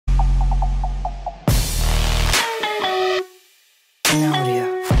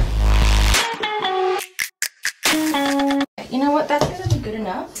what, that's gonna be good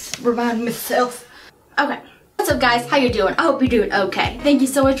enough. Remind myself. Okay. What's up guys, how you doing? I hope you're doing okay. Thank you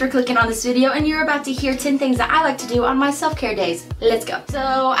so much for clicking on this video, and you're about to hear 10 things that I like to do on my self-care days. Let's go.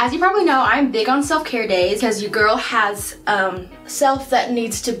 So as you probably know, I'm big on self-care days because your girl has self that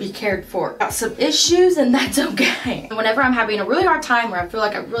needs to be cared for. Got some issues and that's okay. Whenever I'm having a really hard time where I feel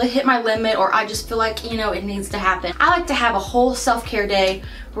like I really hit my limit, or I just feel like, you know, it needs to happen, I like to have a whole self-care day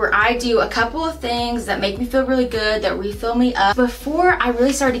where I do a couple of things that make me feel really good, that refill me up. Before I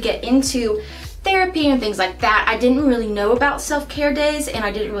really started to get into therapy and things like that, I didn't really know about self-care days, and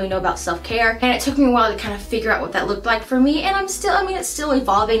I didn't really know about self-care, and it took me a while to kind of figure out what that looked like for me, and it's still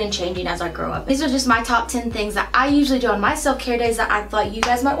evolving and changing as I grow up. These are just my top 10 things that I usually do on my self-care days that I thought you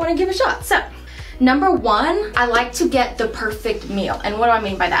guys might want to give a shot. So number one, I like to get the perfect meal. And what do I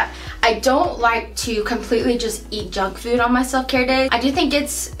mean by that? I don't like to completely just eat junk food on my self-care days. I do think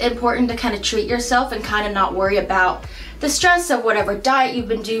it's important to kind of treat yourself and kind of not worry about the stress of whatever diet you've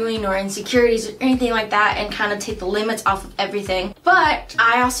been doing or insecurities or anything like that, and kind of take the limits off of everything. But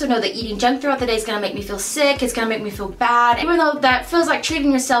I also know that eating junk throughout the day is gonna make me feel sick, it's gonna make me feel bad. Even though that feels like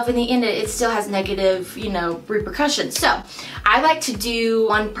treating yourself, in the end it still has negative, you know, repercussions. So I like to do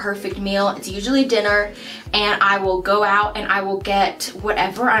one perfect meal. It's usually dinner, and I will go out and I will get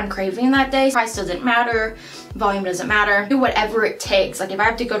whatever I'm craving that day. Price doesn't matter, volume doesn't matter. Do whatever it takes. Like if I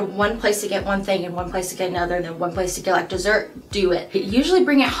have to go to one place to get one thing and one place to get another and then one place to get like dessert, do it. Usually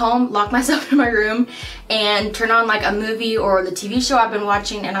bring it home, lock myself in my room, and turn on like a movie or the TV show I've been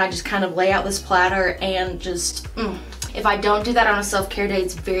watching, and I just kind of lay out this platter and just If I don't do that on a self-care day,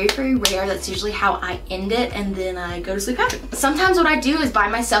 it's very, very rare. That's usually how I end it, and then I go to sleep happy. Sometimes what I do is buy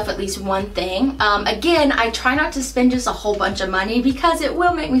myself at least one thing. Again, I try not to spend just a whole bunch of money because it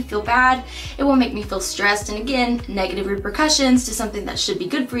will make me feel bad. It will make me feel stressed, and again, negative repercussions to something that should be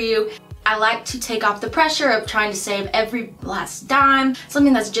good for you. I like to take off the pressure of trying to save every last dime,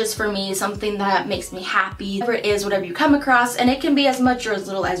 something that's just for me, something that makes me happy, whatever it is, whatever you come across, and it can be as much or as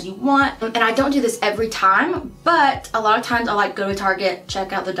little as you want. And I don't do this every time, but a lot of times I'll like go to Target,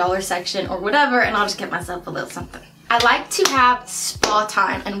 check out the dollar section or whatever, and I'll just get myself a little something. I like to have spa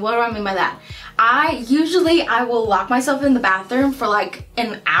time, and what do I mean by that? I will lock myself in the bathroom for like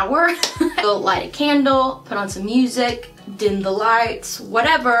an hour. I'll light a candle, put on some music, dim the lights,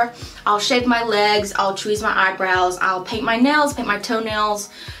 whatever. I'll shave my legs, I'll tweeze my eyebrows, I'll paint my nails, paint my toenails,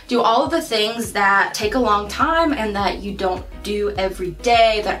 do all of the things that take a long time and that you don't do every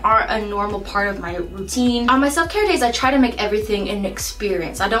day, that aren't a normal part of my routine. On my self-care days, I try to make everything an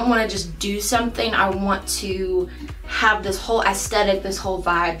experience. I don't want to just do something, I want to have this whole aesthetic, this whole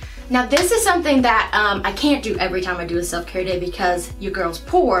vibe. Now this is something that I can't do every time I do a self-care day because your girl's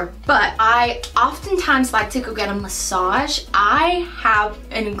poor, but I oftentimes like to go get a massage. I have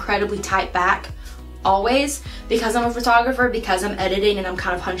an incredibly tight back, always, because I'm a photographer, because I'm editing and I'm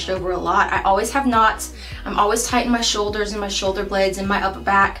kind of hunched over a lot. I always have knots. I'm always tight in my shoulders and my shoulder blades and my upper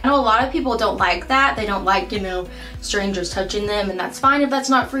back. I know a lot of people don't like that. They don't like, you know, strangers touching them, and that's fine. If that's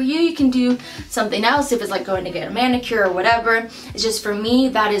not for you, you can do something else. If it's like going to get a manicure or whatever. It's just, for me,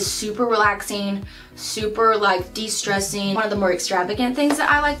 that is super relaxing, super like de-stressing. One of the more extravagant things that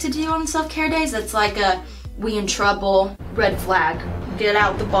I like to do on self-care days, that's like a we in trouble, red flag. Get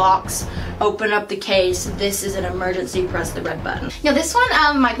out the box, open up the case, this is an emergency, press the red button. Now this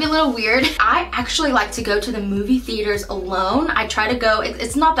one might be a little weird. I actually like to go to the movie theaters alone. I try to go,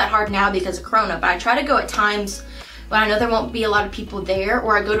 it's not that hard now because of Corona, but I try to go at times when I know there won't be a lot of people there,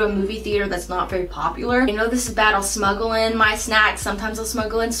 or I go to a movie theater that's not very popular. You know this is bad, I'll smuggle in my snacks, sometimes I'll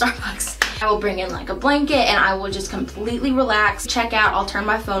smuggle in Starbucks. I will bring in like a blanket and I will just completely relax, check out, I'll turn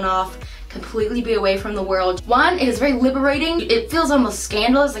my phone off, completely be away from the world. One, it is very liberating. It feels almost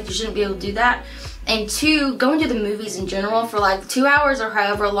scandalous, like you shouldn't be able to do that. And two, going to the movies in general for like 2 hours or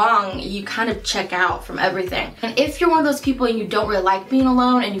however long, you kind of check out from everything. And if you're one of those people and you don't really like being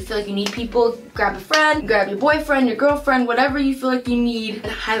alone and you feel like you need people, grab a friend, grab your boyfriend, your girlfriend, whatever you feel like you need, I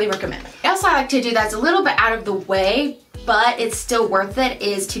highly recommend. Else I like to do that's a little bit out of the way, but it's still worth it,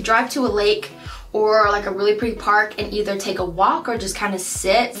 is to drive to a lake or like a really pretty park and either take a walk or just kind of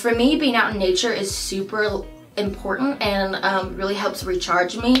sit. For me, being out in nature is super important and really helps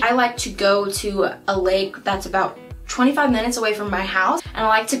recharge me. I like to go to a lake that's about 25 minutes away from my house, and I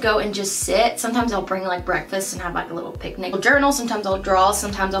like to go and just sit. Sometimes I'll bring like breakfast and have like a little picnic. I'll journal, sometimes I'll draw,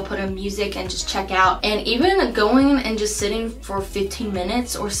 sometimes I'll put in music and just check out. And even going and just sitting for 15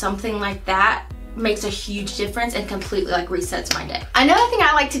 minutes or something like that makes a huge difference and completely like resets my day. Another thing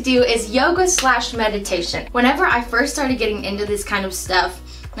I like to do is yoga / meditation. Whenever I first started getting into this kind of stuff,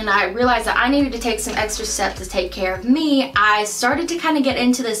 and I realized that I needed to take some extra steps to take care of me, I started to kind of get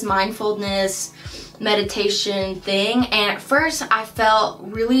into this mindfulness, meditation thing, and at first I felt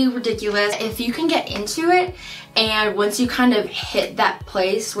really ridiculous. If you can get into it, and once you kind of hit that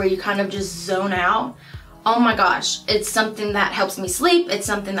place where you kind of just zone out, oh my gosh, it's something that helps me sleep. It's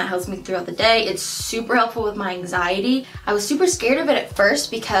something that helps me throughout the day. It's super helpful with my anxiety. I was super scared of it at first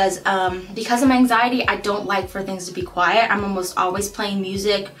because of my anxiety, I don't like for things to be quiet. I'm almost always playing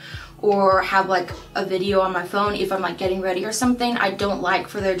music or have like a video on my phone if I'm like getting ready or something. I don't like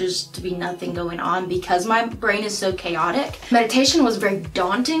for there just to be nothing going on because my brain is so chaotic. Meditation was very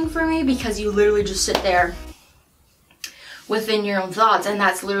daunting for me because you literally just sit there within your own thoughts, and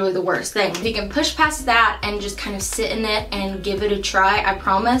that's literally the worst thing. If you can push past that and just kind of sit in it and give it a try, I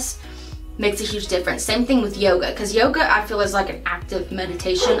promise, makes a huge difference. Same thing with yoga, because yoga I feel is like an active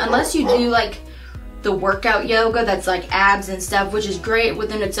meditation, unless you do like the workout yoga that's like abs and stuff, which is great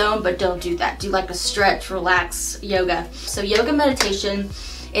within its own, but don't do that. Do like a stretch, relax yoga. So yoga meditation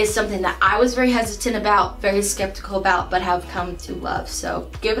is something that I was very hesitant about, very skeptical about, but have come to love. So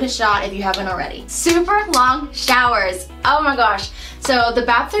give it a shot if you haven't already. Super long showers. Oh my gosh. So the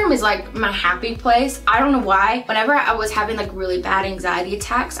bathroom is like my happy place. I don't know why. Whenever I was having like really bad anxiety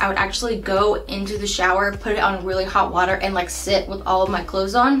attacks, I would actually go into the shower, put it on really hot water, and like sit with all of my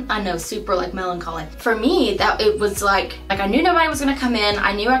clothes on. I know, super like melancholy. For me, that it was like I knew nobody was gonna come in.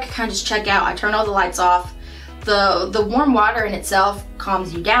 I knew I could kind of just check out. I turned all the lights off. The warm water in itself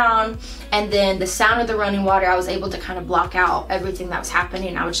calms you down, and then the sound of the running water, I was able to kind of block out everything that was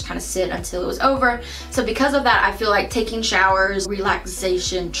happening. I would just kind of sit until it was over. So because of that, I feel like taking showers,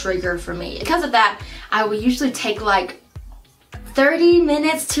 relaxation trigger for me. Because of that, I would usually take like 30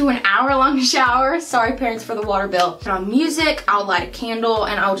 minutes to an hour long shower. Sorry parents for the water bill. Put on music, I'll light a candle,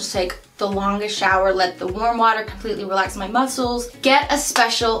 and I'll just take the longest shower, let the warm water completely relax my muscles. Get a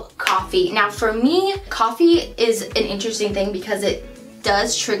special coffee. Now for me, coffee is an interesting thing because it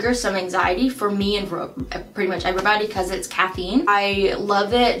does trigger some anxiety for me and for pretty much everybody because it's caffeine. I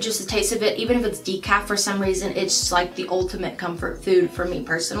love it, just the taste of it. Even if it's decaf for some reason, it's like the ultimate comfort food for me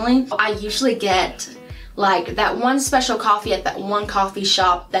personally. I usually get like that one special coffee at that one coffee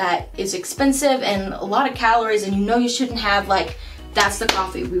shop that is expensive and a lot of calories, and you know you shouldn't have. Like, that's the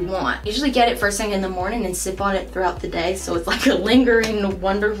coffee we want. I usually get it first thing in the morning and sip on it throughout the day, so it's like a lingering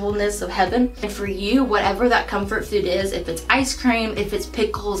wonderfulness of heaven. And for you, whatever that comfort food is, if it's ice cream, if it's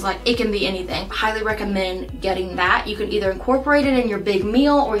pickles, like it can be anything. I highly recommend getting that. You can either incorporate it in your big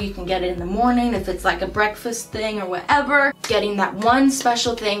meal or you can get it in the morning if it's like a breakfast thing or whatever. Getting that one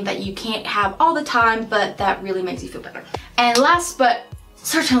special thing that you can't have all the time, but that really makes you feel better. And last but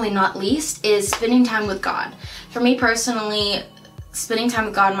certainly not least is spending time with God. For me personally, spending time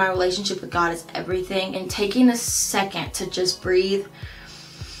with God, my relationship with God is everything, and taking a second to just breathe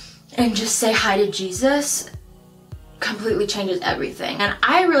and just say hi to Jesus completely changes everything. And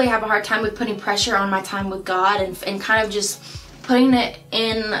I really have a hard time with putting pressure on my time with God and kind of just putting it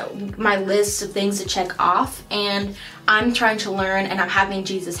in my list of things to check off. And I'm trying to learn, and I'm having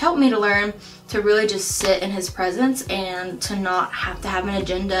Jesus help me to learn, to really just sit in his presence and to not have to have an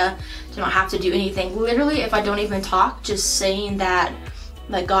agenda, to not have to do anything. Literally, if I don't even talk, just saying that,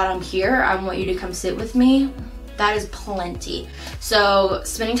 like, God, I'm here, I want you to come sit with me, that is plenty. So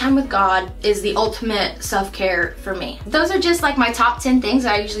spending time with God is the ultimate self-care for me. Those are just like my top 10 things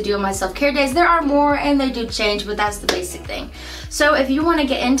that I usually do on my self-care days. There are more and they do change, but that's the basic thing. So if you want to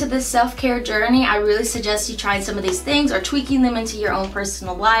get into this self-care journey, I really suggest you trying some of these things or tweaking them into your own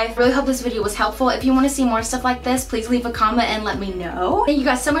personal life. I really hope this video was helpful. If you want to see more stuff like this, please leave a comment and let me know. Thank you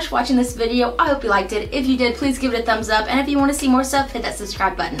guys so much for watching this video. I hope you liked it. If you did, please give it a thumbs up. And if you want to see more stuff, hit that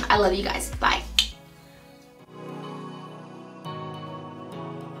subscribe button. I love you guys. Bye.